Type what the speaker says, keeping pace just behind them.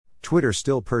Twitter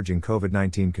still purging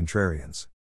COVID-19 contrarians.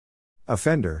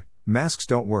 Offender, masks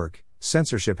don't work,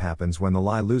 censorship happens when the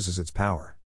lie loses its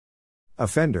power.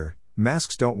 Offender,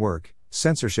 masks don't work,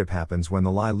 censorship happens when the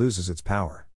lie loses its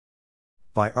power.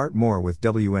 By Art Moore with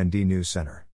WND News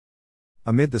Center.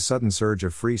 Amid the sudden surge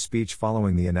of free speech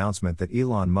following the announcement that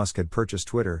Elon Musk had purchased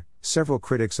Twitter, several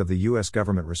critics of the U.S.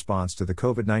 government response to the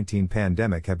COVID-19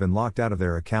 pandemic have been locked out of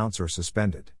their accounts or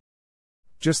suspended.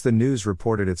 Just the News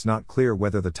reported it's not clear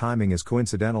whether the timing is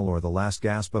coincidental or the last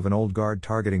gasp of an old guard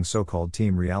targeting so-called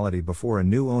team reality before a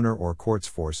new owner or courts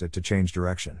force it to change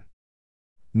direction.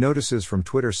 Notices from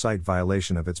Twitter cite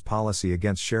violation of its policy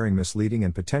against sharing misleading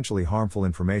and potentially harmful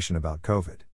information about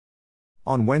COVID.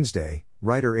 On Wednesday,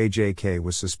 writer AJK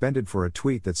was suspended for a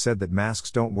tweet that said that masks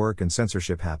don't work and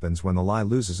censorship happens when the lie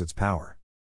loses its power.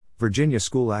 Virginia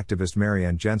school activist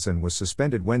Marianne Jensen was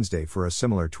suspended Wednesday for a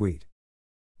similar tweet.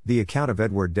 The account of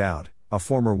Edward Dowd, a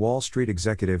former Wall Street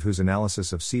executive whose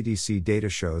analysis of CDC data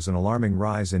shows an alarming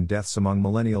rise in deaths among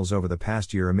millennials over the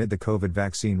past year amid the COVID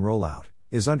vaccine rollout,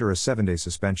 is under a 7-day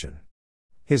suspension.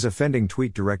 His offending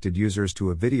tweet directed users to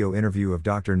a video interview of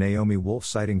Dr. Naomi Wolf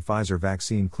citing Pfizer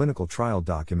vaccine clinical trial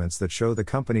documents that show the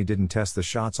company didn't test the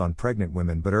shots on pregnant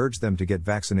women but urged them to get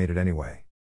vaccinated anyway.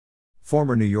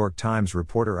 Former New York Times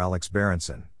reporter Alex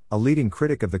Berenson, a leading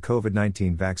critic of the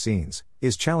COVID-19 vaccines,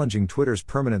 is challenging Twitter's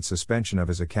permanent suspension of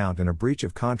his account in a breach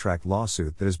of contract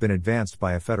lawsuit that has been advanced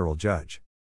by a federal judge.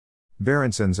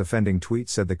 Berenson's offending tweet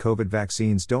said the COVID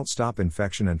vaccines don't stop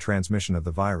infection and transmission of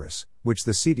the virus, which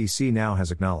the CDC now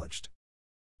has acknowledged.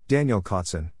 Daniel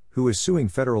Kotzen, who is suing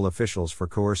federal officials for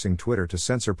coercing Twitter to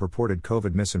censor purported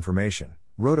COVID misinformation,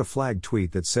 wrote a flagged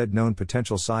tweet that said known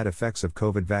potential side effects of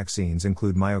COVID vaccines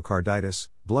include myocarditis,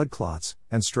 blood clots,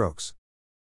 and strokes.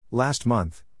 Last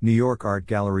month, New York art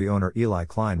gallery owner Eli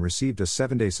Klein received a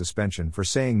 7-day suspension for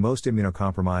saying most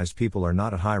immunocompromised people are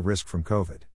not at high risk from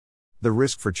COVID. The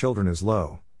risk for children is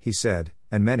low, he said,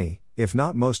 and many, if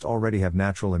not most, already have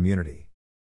natural immunity.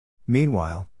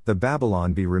 Meanwhile, the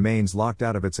Babylon Bee remains locked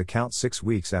out of its account 6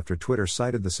 weeks after Twitter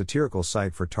cited the satirical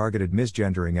site for targeted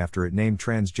misgendering after it named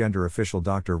transgender official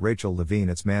Dr. Rachel Levine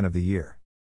its Man of the Year.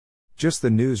 Just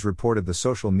the News reported the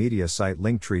social media site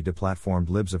Linktree deplatformed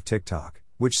Libs of TikTok,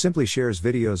 which simply shares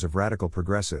videos of radical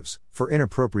progressives, for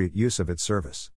inappropriate use of its service.